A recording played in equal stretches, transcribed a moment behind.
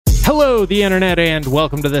Hello, the internet, and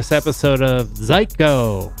welcome to this episode of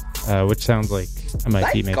Zeitcho, which sounds like I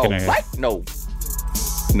might be making a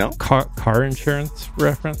car insurance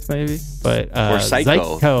reference, maybe, but or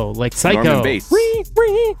Zeitcho, like Psycho,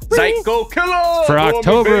 Zeitcho killer for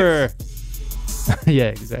October. Yeah,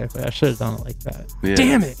 exactly. I should have done it like that. Yeah.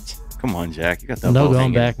 Damn it! Come on, Jack. You got that. No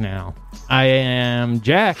going back now. I am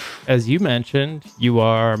Jack, as you mentioned. You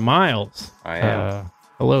are Miles. I am.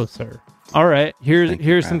 Hello, sir. All right,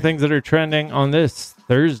 here's some things that are trending on this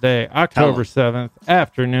Thursday, October 7th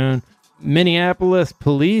afternoon. Minneapolis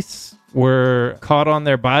police were caught on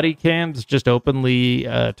their body cams just openly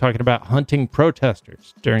talking about hunting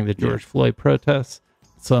protesters during the George Floyd protests.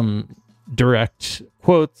 Some direct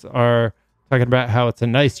quotes are talking about how it's a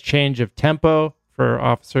nice change of tempo for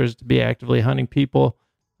officers to be actively hunting people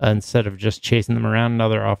instead of just chasing them around.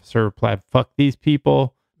 Another officer replied, "Fuck these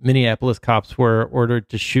people." Minneapolis cops were ordered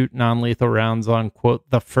to shoot non-lethal rounds on, quote,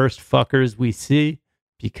 the first fuckers we see,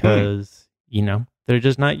 because, you know, they're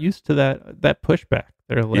just not used to that pushback.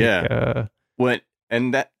 They're like,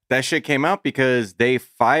 and that shit came out because they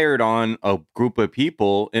fired on a group of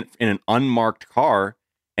people in an unmarked car,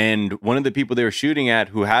 and one of the people they were shooting at,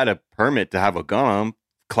 who had a permit to have a gun,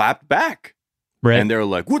 clapped back. Right. And they're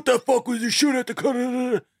like, "What the fuck was you shooting at the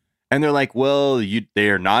car?" And they're like, well, they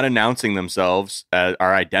are not announcing themselves, are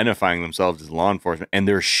identifying themselves as law enforcement, and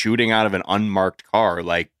they're shooting out of an unmarked car.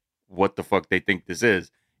 Like, what the fuck they think this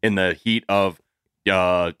is? In the heat of, in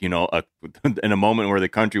a moment where the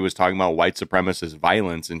country was talking about white supremacist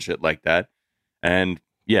violence and shit like that. And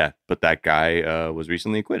yeah, but that guy was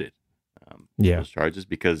recently acquitted. Those charges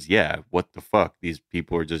because, what the fuck? These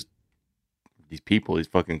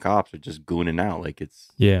fucking cops are just gooning out like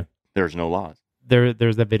there's no laws.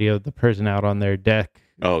 There's that video of the person out on their deck.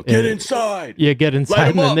 Oh, get inside! Yeah, get inside,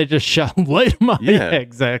 and then they just light them up. Yeah,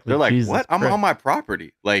 exactly. They're like, Jesus "What? I'm on my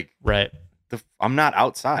property. Like, right? I'm not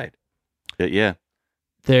outside." Yeah.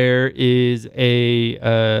 There is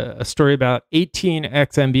a story about 18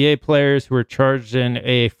 ex-NBA players who were charged in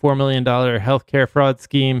a $4 million healthcare fraud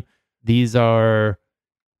scheme. These are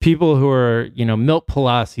people who are, Milt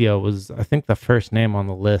Palacio was, I think, the first name on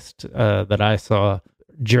the list that I saw.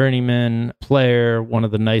 Journeyman player, one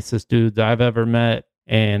of the nicest dudes I've ever met.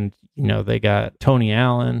 And, they got Tony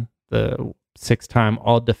Allen, the 6-time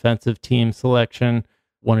all defensive team selection,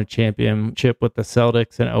 won a championship with the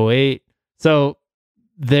Celtics in 2008. So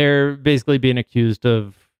they're basically being accused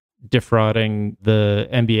of defrauding the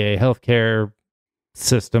NBA healthcare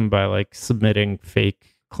system by submitting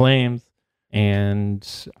fake claims. And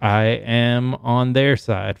I am on their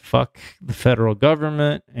side. Fuck the federal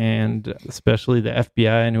government, and especially the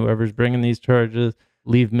FBI and whoever's bringing these charges.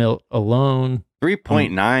 Leave Milt alone.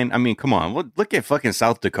 3.9. I mean, come on. Look at fucking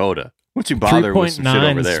South Dakota. What's you bother with some shit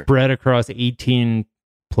over there? 3.9 spread across 18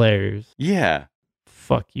 players. Yeah.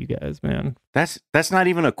 Fuck you guys, man. That's not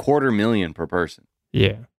even $250,000 per person.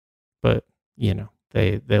 Yeah, but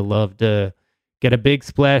they love to get a big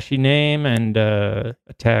splashy name and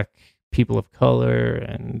attack people of color,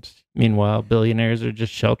 and meanwhile billionaires are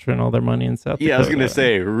just sheltering all their money in South Dakota. I was gonna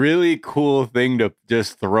say, really cool thing to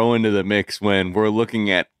just throw into the mix when we're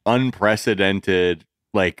looking at unprecedented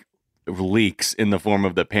leaks in the form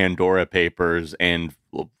of the Pandora Papers, and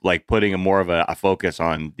putting more of a focus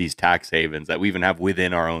on these tax havens that we even have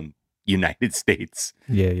within our own United States.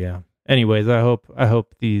 Yeah. Anyways, I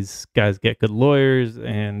hope these guys get good lawyers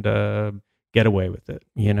and get away with it.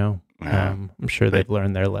 I'm sure they've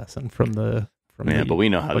learned their lesson from the but we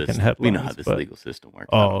know how this legal system works.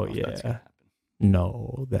 Oh yeah,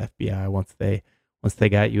 no, the FBI once they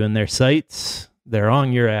got you in their sights, they're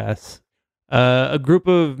on your ass. A group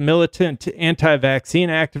of militant anti-vaccine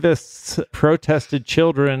activists protested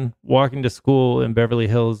children walking to school in Beverly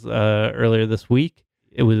Hills earlier this week.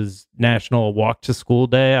 It was National Walk to School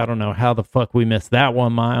Day. I don't know how the fuck we missed that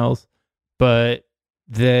one, Miles, but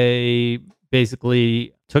they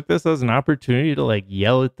basically took this as an opportunity to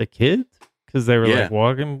yell at the kids because they were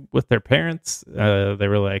walking with their parents. They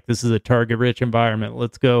were like, this is a target rich environment.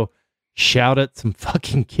 Let's go shout at some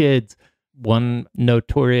fucking kids. One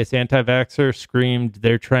notorious anti-vaxxer screamed,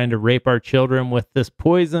 they're trying to rape our children with this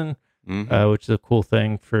poison, which is a cool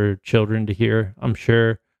thing for children to hear. I'm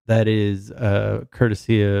sure that is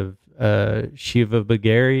courtesy of Shiva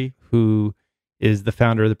Bagari, who is the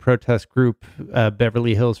founder of the protest group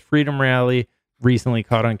Beverly Hills Freedom Rally, recently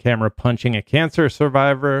caught on camera punching a cancer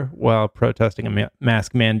survivor while protesting a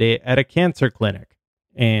mask mandate at a cancer clinic.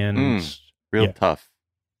 And real tough.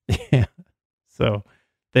 Yeah. So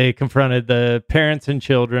they confronted the parents and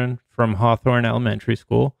children from Hawthorne Elementary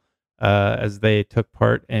School. as they took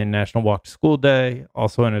part in National Walk to School Day.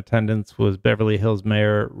 Also in attendance was Beverly Hills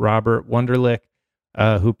Mayor Robert Wunderlich,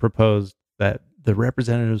 who proposed that the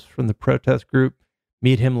representatives from the protest group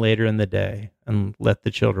meet him later in the day and let the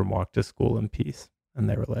children walk to school in peace. And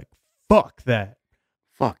they were like, fuck that.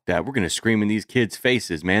 Fuck that. We're going to scream in these kids'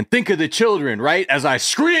 faces, man. Think of the children, right? As I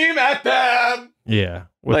scream at them. Yeah.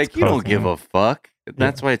 Like, you don't give a fuck.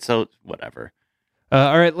 That's why it's so, whatever.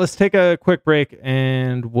 All right, let's take a quick break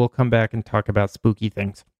and we'll come back and talk about spooky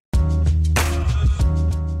things.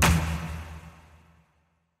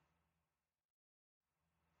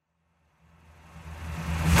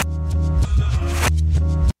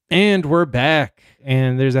 And we're back.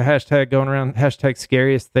 And there's a hashtag going around, hashtag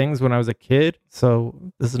scariest things when I was a kid.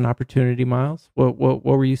 So this is an opportunity, Miles. What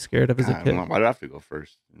were you scared of as a kid? Why do I have to go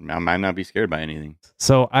first? I might not be scared by anything.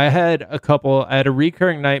 So I had a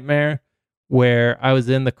recurring nightmare where I was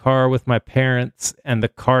in the car with my parents and the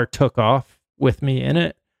car took off with me in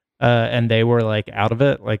it. And they were like out of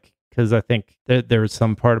it. Like, because I think there was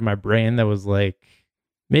some part of my brain that was like,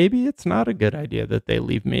 maybe it's not a good idea that they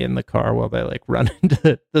leave me in the car while they like run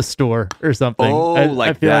into the store or something. Oh,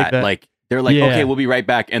 I feel like that. Like they're like, okay, we'll be right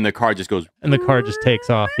back. And the car just goes. And the car just takes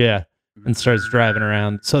off. Yeah. And starts driving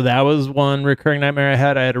around. So that was one recurring nightmare I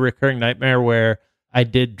had. I had a recurring nightmare where I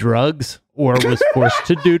did drugs or was forced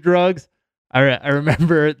to do drugs. I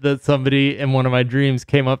remember that somebody in one of my dreams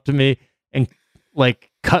came up to me and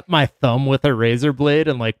like cut my thumb with a razor blade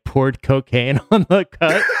and like poured cocaine on the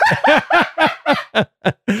cut.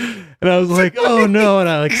 And I was like, oh no. And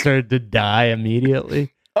I like started to die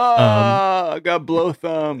immediately. I got blow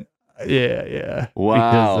thumb. Yeah.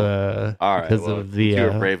 Wow. Because, all right. Because of the, you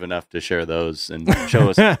were brave enough to share those and show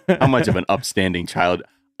us how much of an upstanding child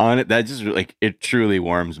on it. That just like, it truly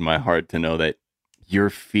warms my heart to know that your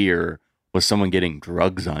fear was someone getting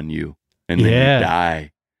drugs on you and then you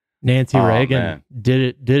die. Nancy Reagan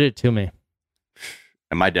did it to me.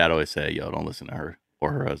 And my dad always said, yo, don't listen to her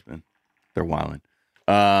or her husband. They're wilding.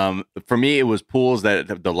 For me, it was pools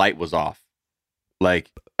that the light was off. I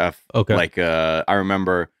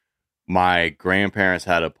remember my grandparents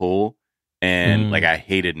had a pool and like I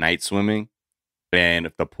hated night swimming. And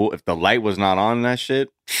if the light was not on in that shit,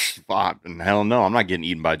 hell no, I'm not getting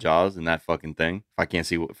eaten by Jaws in that fucking thing.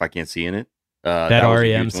 If I can't see in it. That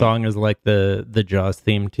REM song is like the Jaws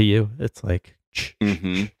theme to you. It's like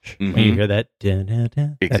when you hear that,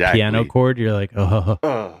 that piano chord, you're like,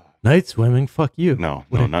 night swimming, fuck you. No,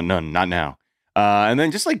 not now. And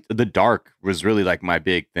then just like the dark was really like my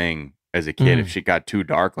big thing as a kid. If shit got too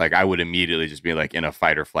dark, like I would immediately just be like in a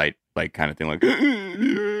fight or flight like kind of thing, like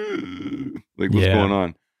what's going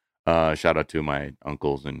on? Shout out to my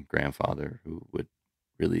uncles and grandfather who would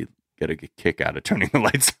really get a kick out of turning the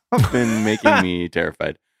lights off and making me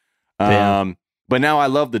terrified. But now I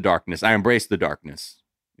love the darkness. I embrace the darkness.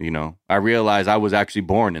 You know, I realize I was actually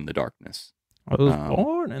born in the darkness. I was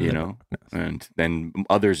born in the darkness. And then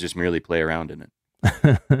others just merely play around in it.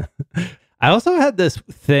 I also had this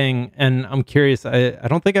thing, and I'm curious, I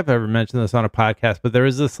don't think I've ever mentioned this on a podcast, but there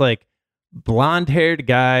was this like blonde-haired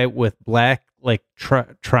guy with black like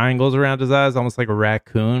triangles around his eyes, almost like a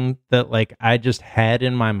raccoon, that like I just had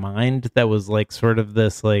in my mind that was like sort of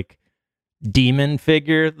this like demon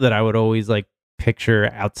figure that I would always like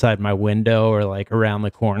picture outside my window or like around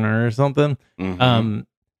the corner or something.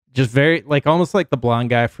 Just very like almost like the blonde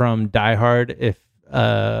guy from Die Hard if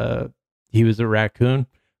he was a raccoon.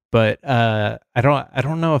 But I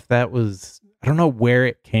don't know if that was, I don't know where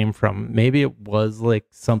it came from. Maybe it was like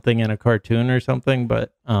something in a cartoon or something,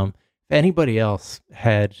 but if anybody else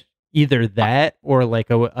had either that or like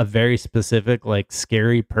a very specific like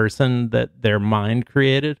scary person that their mind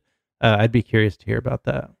created, I'd be curious to hear about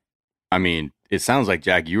that. I mean, it sounds like,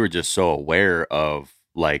 Jack, you were just so aware of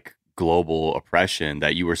like global oppression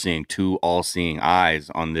that you were seeing two all-seeing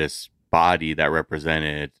eyes on this body that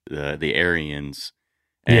represented the Aryans.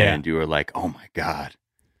 And you were like, oh my God,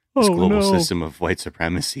 this global system of white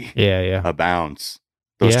supremacy abounds.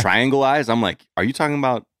 Those triangle eyes, I'm like, are you talking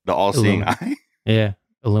about the all-seeing eye? Yeah,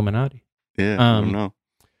 Illuminati. Yeah, I don't know.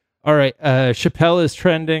 All right, Chapelle is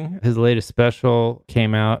trending. His latest special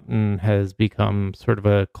came out and has become sort of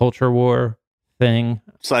a culture war thing.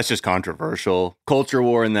 So that's just controversial. Culture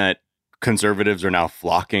war in that conservatives are now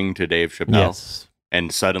flocking to Dave Chapelle. Yes.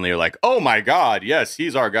 And suddenly you're like, oh my God, yes,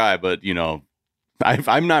 he's our guy. But, you know,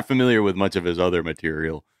 I'm not familiar with much of his other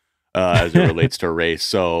material as it relates to race.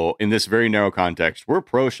 So in this very narrow context, we're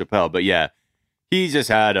pro Chapelle. But yeah, he just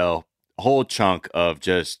had a whole chunk of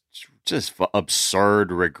just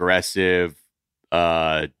absurd, regressive,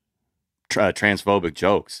 transphobic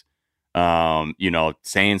jokes. You know,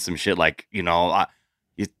 saying some shit like, you know,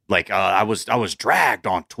 I was dragged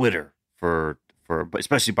on Twitter for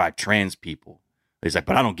especially by trans people. He's like,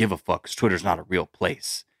 but I don't give a fuck because Twitter's not a real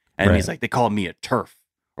place. And he's like, they called me a TERF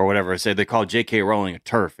or whatever. I said they called J.K. Rowling a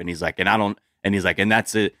TERF, and he's like, and I don't. And he's like, and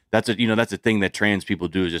that's a that's a thing that trans people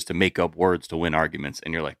do, is just to make up words to win arguments.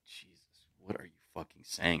 And you're like, Jesus, what are you fucking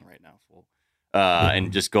saying right now, fool?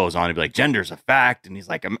 And just goes on to be like, gender's a fact. And he's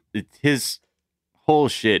like, his whole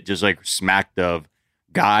shit just like smacked of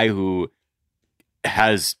guy who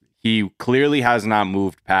he clearly has not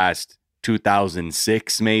moved past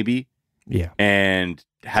 2006 maybe. Yeah. And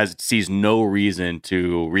sees no reason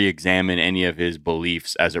to re-examine any of his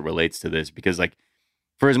beliefs as it relates to this, because like,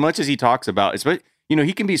 for as much as he talks about,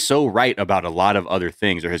 he can be so right about a lot of other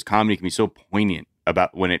things, or his comedy can be so poignant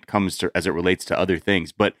about when it comes to, as it relates to other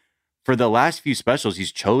things. But for the last few specials,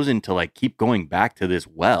 he's chosen to like keep going back to this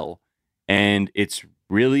and it's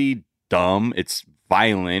really dumb. It's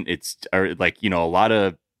violent. A lot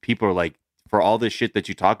of people are like, for all this shit that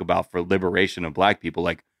you talk about for liberation of black people,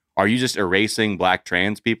 like, are you just erasing black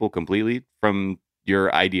trans people completely from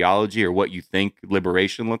your ideology or what you think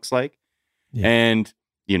liberation looks like? Yeah. And,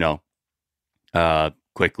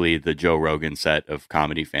 quickly the Joe Rogan set of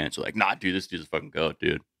comedy fans are like, nah, dude, this dude's a fucking goat,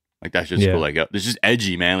 dude. Like, that's just cool. Like, this is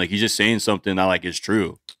edgy, man. Like, he's just saying something that like is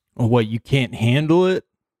true. What, you can't handle it?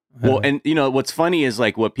 Well, and what's funny is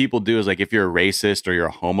like what people do is like, if you're a racist or you're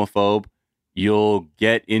a homophobe, you'll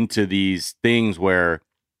get into these things where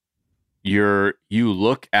you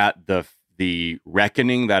look at the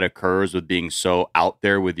reckoning that occurs with being so out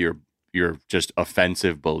there with your just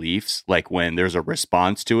offensive beliefs. Like when there's a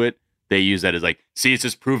response to it, they use that as like, see, it's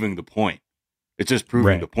just proving the point. It's just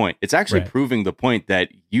proving the point. It's actually proving the point that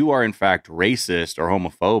you are in fact racist or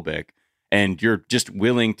homophobic, and you're just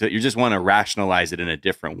want to rationalize it in a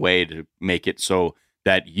different way to make it so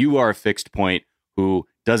that you are a fixed point who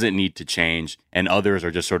doesn't need to change, and others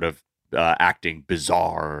are just sort of acting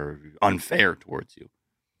bizarre or unfair towards you.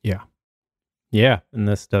 Yeah. Yeah. And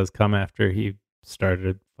this does come after he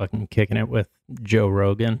started fucking kicking it with Joe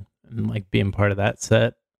Rogan and like being part of that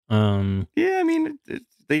set. Yeah, I mean,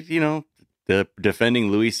 the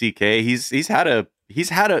defending Louis C.K. He's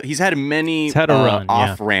had many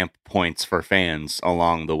off-ramp points for fans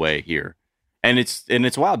along the way here. And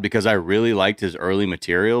it's wild because I really liked his early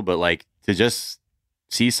material, but like to just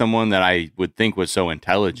see someone that I would think was so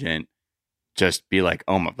intelligent just be like,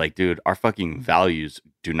 oh my, like, dude, our fucking values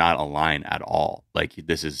do not align at all. Like,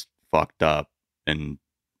 this is fucked up. And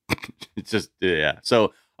it's just, yeah.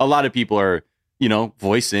 So a lot of people are,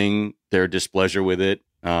 voicing their displeasure with it,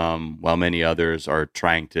 while many others are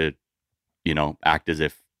trying to, act as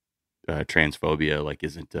if transphobia like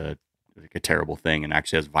isn't a terrible thing and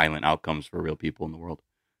actually has violent outcomes for real people in the world.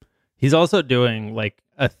 He's also doing like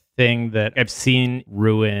a thing that I've seen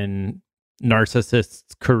ruin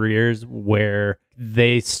narcissists' careers, where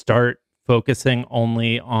they start focusing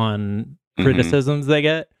only on criticisms they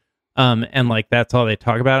get. And like that's all they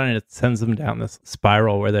talk about, and it sends them down this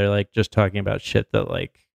spiral where they're like just talking about shit that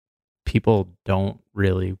like people don't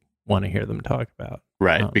really want to hear them talk about.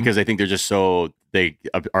 Right. Because I think they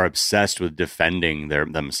are obsessed with defending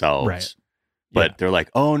themselves. Right. But they're like,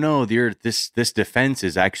 oh no, this defense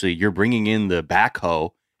is actually, you're bringing in the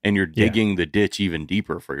backhoe and you're digging the ditch even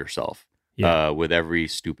deeper for yourself with every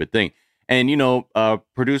stupid thing. And,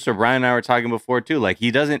 producer Brian and I were talking before too, like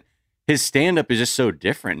his stand-up is just so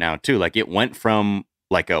different now too. Like it went from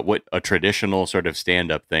like a traditional sort of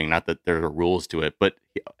stand-up thing, not that there are rules to it, but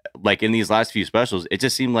like in these last few specials, it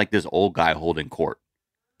just seemed like this old guy holding court.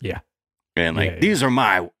 Yeah. And like, these are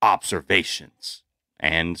my observations.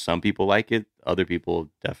 And some people like it. Other people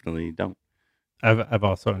definitely don't. I've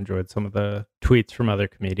also enjoyed some of the tweets from other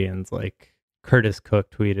comedians. Like Curtis Cook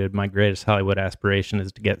tweeted, "My greatest Hollywood aspiration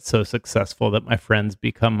is to get so successful that my friends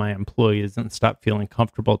become my employees and stop feeling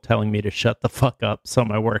comfortable telling me to shut the fuck up so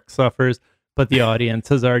my work suffers. But the audience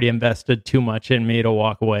has already invested too much in me to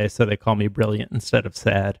walk away, so they call me brilliant instead of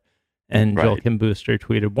sad." And Joel Kim Booster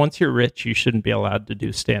tweeted, "Once you're rich, you shouldn't be allowed to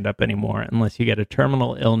do stand-up anymore unless you get a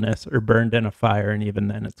terminal illness or burned in a fire, and even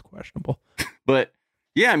then it's questionable." But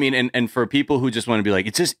yeah, I mean, and for people who just want to be like,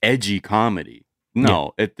 it's just edgy comedy.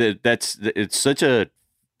 No, it's such a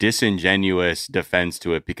disingenuous defense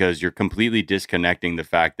to it, because you're completely disconnecting the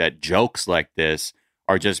fact that jokes like this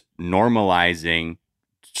are just normalizing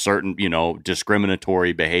certain,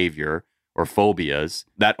 discriminatory behavior or phobias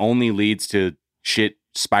that only leads to shit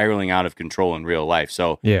spiraling out of control in real life.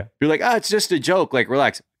 So you're like, it's just a joke. Like,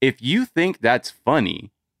 relax. If you think that's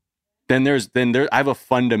funny, then I have a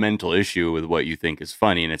fundamental issue with what you think is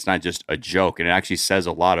funny, and it's not just a joke, and it actually says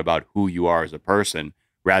a lot about who you are as a person,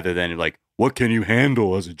 rather than like, what can you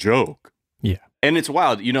handle as a joke? Yeah. And it's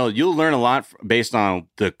wild. You know, you'll learn a lot based on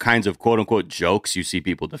the kinds of quote unquote jokes you see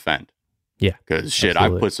people defend. Yeah. Because shit,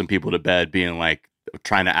 absolutely. I've put some people to bed being like,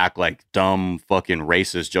 trying to act like dumb fucking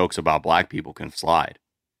racist jokes about black people can slide.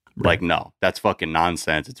 Right. Like, no, that's fucking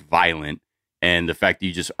nonsense. It's violent. And the fact that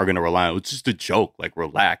you just are going to rely on, it's just a joke, like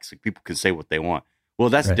relax. Like, people can say what they want. Well,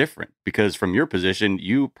 that's right. Different because from your position,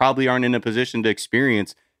 you probably aren't in a position to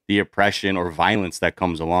experience the oppression or violence that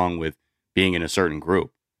comes along with being in a certain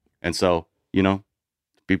group. And so, you know,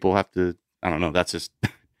 people have to, I don't know, that's just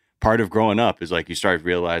part of growing up is like you start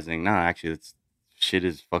realizing, nah, actually, it's shit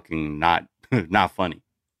is fucking not funny.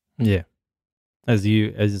 Yeah. As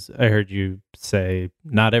I heard you say,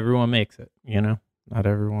 not everyone makes it, you know? Not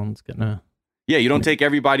everyone's gonna. Yeah, you don't take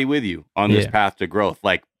everybody with you on this path to growth.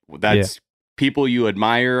 Like, that's people you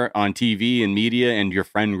admire on TV and media and your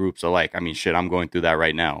friend groups alike. I mean, shit, I'm going through that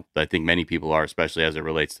right now. I think many people are, especially as it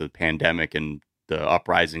relates to the pandemic and the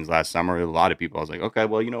uprisings last summer. A lot of people, I was like, okay,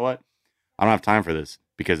 well, you know what? I don't have time for this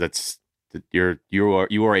because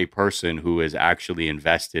you are a person who is actually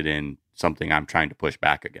invested in something I'm trying to push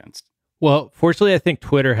back against. Well, fortunately, I think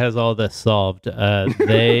Twitter has all this solved.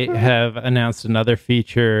 They have announced another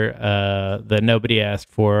feature that nobody asked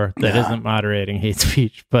for that isn't moderating hate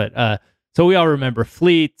speech. But so we all remember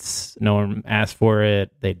Fleets. No one asked for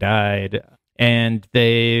it. They died. And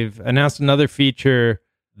they've announced another feature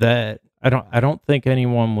that I don't think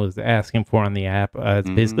anyone was asking for on the app.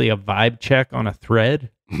 It's basically a vibe check on a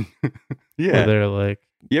thread. Yeah. They're like,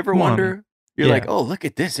 you ever wonder? You're like, oh, look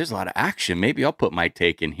at this. There's a lot of action. Maybe I'll put my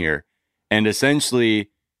take in here. And essentially,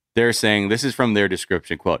 they're saying, this is from their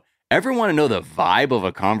description, quote, ever want to know the vibe of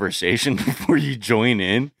a conversation before you join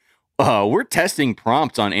in? We're testing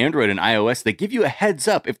prompts on Android and iOS that give you a heads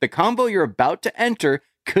up if the convo you're about to enter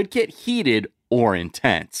could get heated or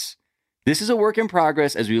intense. This is a work in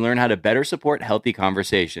progress as we learn how to better support healthy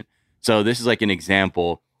conversation. So this is like an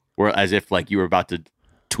example where as if like you were about to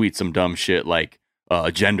tweet some dumb shit like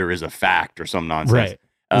gender is a fact or some nonsense. Right.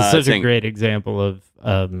 It's such a great example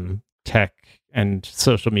of tech and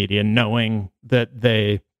social media knowing that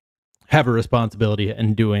they have a responsibility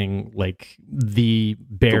and doing like the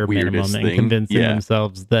bare minimum and convincing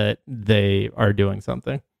themselves that they are doing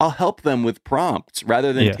something. I'll help them with prompts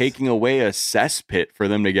rather than taking away a cesspit for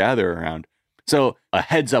them to gather around. So a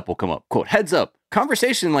heads up will come up. Quote, heads up,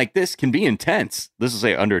 conversation like this can be intense. This will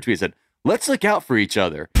say under a tweet, it said, let's look out for each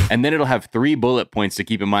other. And then it'll have 3 bullet points to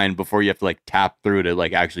keep in mind before you have to like tap through to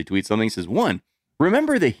like actually tweet something. It says 1,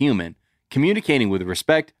 remember the human. Communicating with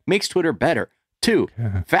respect makes Twitter better. 2,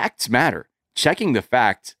 facts matter. Checking the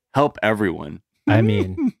facts help everyone. I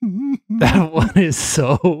mean, that one is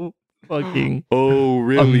so fucking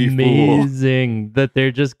really amazing that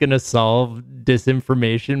they're just going to solve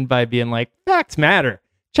disinformation by being like, facts matter.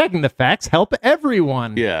 Checking the facts help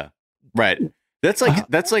everyone. Yeah, right. That's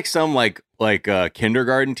like some like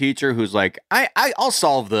kindergarten teacher who's like, I'll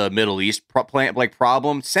solve the Middle East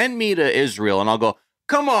problem. Send me to Israel and I'll go,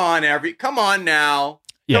 come on now.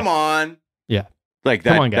 Yeah. Come on. Yeah. Like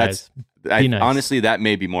that. Come on, guys. Nice. Honestly, that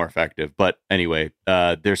may be more effective. But anyway,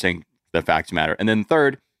 they're saying the facts matter. And then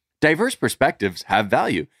 3rd, diverse perspectives have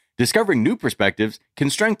value. Discovering new perspectives can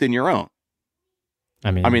strengthen your own.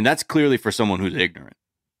 I mean, that's clearly for someone who's ignorant.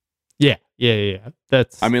 Yeah.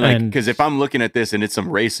 That's. I mean, like, because if I'm looking at this and it's some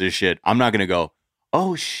racist shit, I'm not gonna go,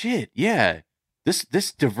 oh shit, yeah, this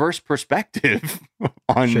diverse perspective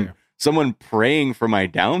on someone praying for my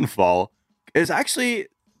downfall is actually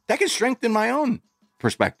that can strengthen my own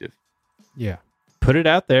perspective. Yeah. Put it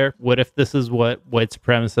out there. What if this is what white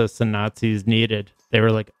supremacists and Nazis needed? They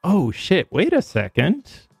were like, oh shit, wait a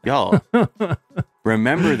second. Y'all,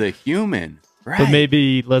 remember the human. Right. But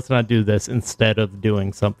maybe let's not do this instead of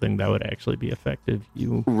doing something that would actually be effective.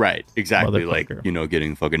 Right, exactly. Like,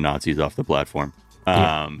 getting fucking Nazis off the platform.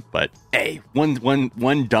 But hey,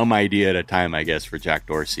 one dumb idea at a time, I guess, for Jack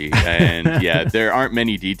Dorsey. And yeah, there aren't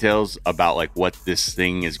many details about like what this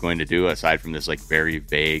thing is going to do aside from this like very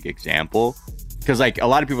vague example. Because like a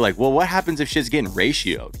lot of people are like, well, what happens if shit's getting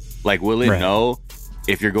ratioed? Like, will it know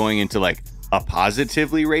if you're going into like a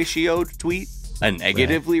positively ratioed tweet, a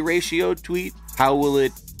negatively ratioed tweet? How will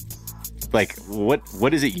it, like,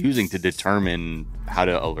 what is it using to determine how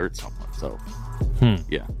to alert someone? So,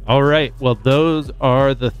 yeah. All right. Well, those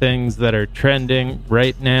are the things that are trending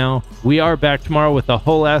right now. We are back tomorrow with a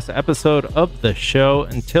whole ass episode of the show.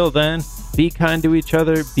 Until then, be kind to each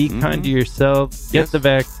other. Be kind to yourselves. Get the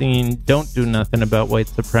vaccine. Don't do nothing about white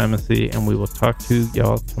supremacy. And we will talk to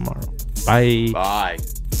y'all tomorrow. Bye. Bye.